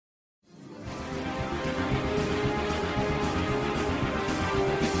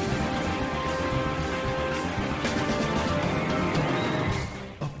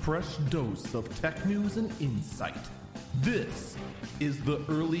fresh dose of tech news and insight. This is the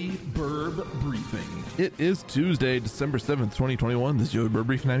Early Burb Briefing. It is Tuesday, December 7th, 2021. This is your Burb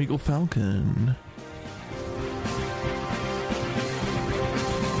Briefing. I'm Eagle Falcon.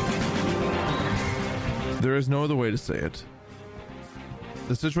 There is no other way to say it.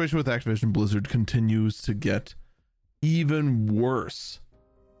 The situation with Activision Blizzard continues to get even worse.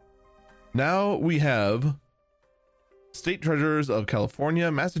 Now we have state treasurers of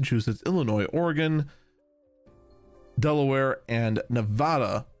California, Massachusetts, Illinois, Oregon, Delaware, and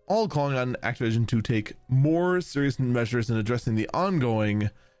Nevada all calling on Activision to take more serious measures in addressing the ongoing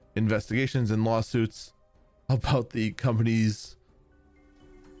investigations and lawsuits about the company's,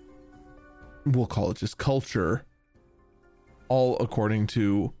 we'll call it just culture, all according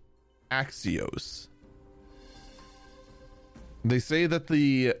to Axios. They say that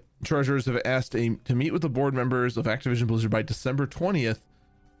the treasurers have asked to meet with the board members of Activision Blizzard by December 20th,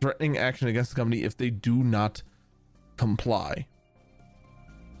 threatening action against the company if they do not comply.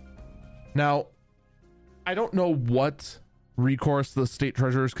 Now, I don't know what recourse the state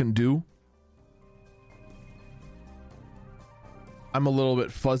treasurers can do. I'm a little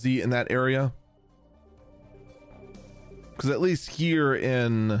bit fuzzy in that area. Because at least here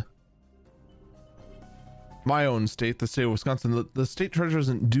in my own state, the state of Wisconsin, the state treasurer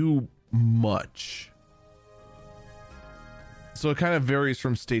doesn't do much. So it kind of varies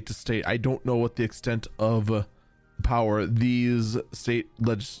from state to state. I don't know what the extent of power these state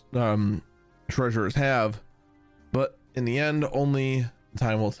treasurers have, but in the end, only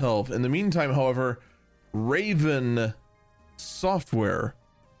time will tell. In the meantime, however, Raven Software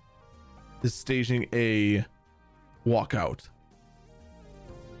is staging a walkout.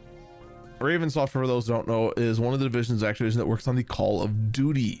 Raven Software, for those who don't know, is one of the divisions of Activision that works on the Call of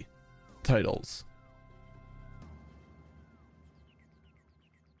Duty titles.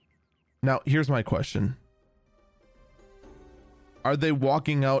 Now, here's my question. Are they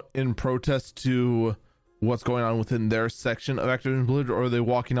walking out in protest to what's going on within their section of Activision Blizzard, or are they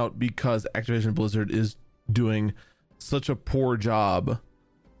walking out because Activision Blizzard is doing such a poor job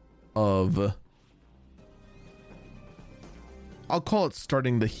of, I'll call it,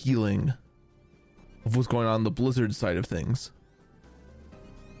 starting the healing of what's going on the Blizzard side of things,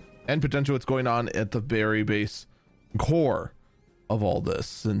 and potentially what's going on at the very base core of all this,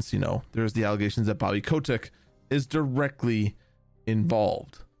 since, you know, there's the allegations that Bobby Kotick is directly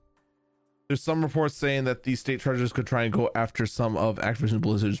involved. There's some reports saying that the state treasurers could try and go after some of Activision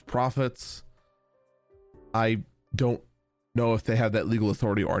Blizzard's profits. I don't know if they have that legal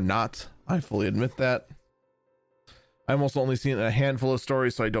authority or not. I fully admit that. I'm also only seeing a handful of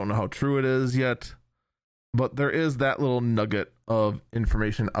stories, so I don't know how true it is yet. But there is that little nugget of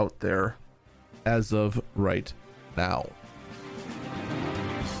information out there as of right now.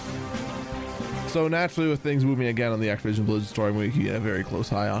 So naturally, with things moving again on the Activision Blizzard story, we keep a very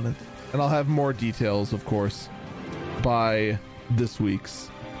close eye on it. And I'll have more details, of course, by this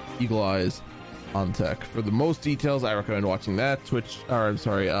week's Eagle Eyes on Tech. For the most details, I recommend watching that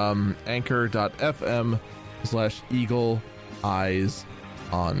anchor.fm/Eagle Eyes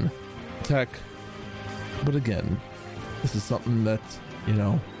on Tech. But again, this is something that, you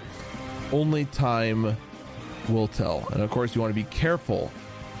know, only time will tell. And of course, you want to be careful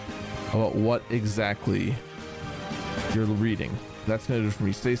about what exactly you're reading. That's going to do it for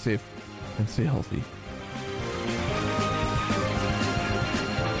me. Stay safe and stay healthy.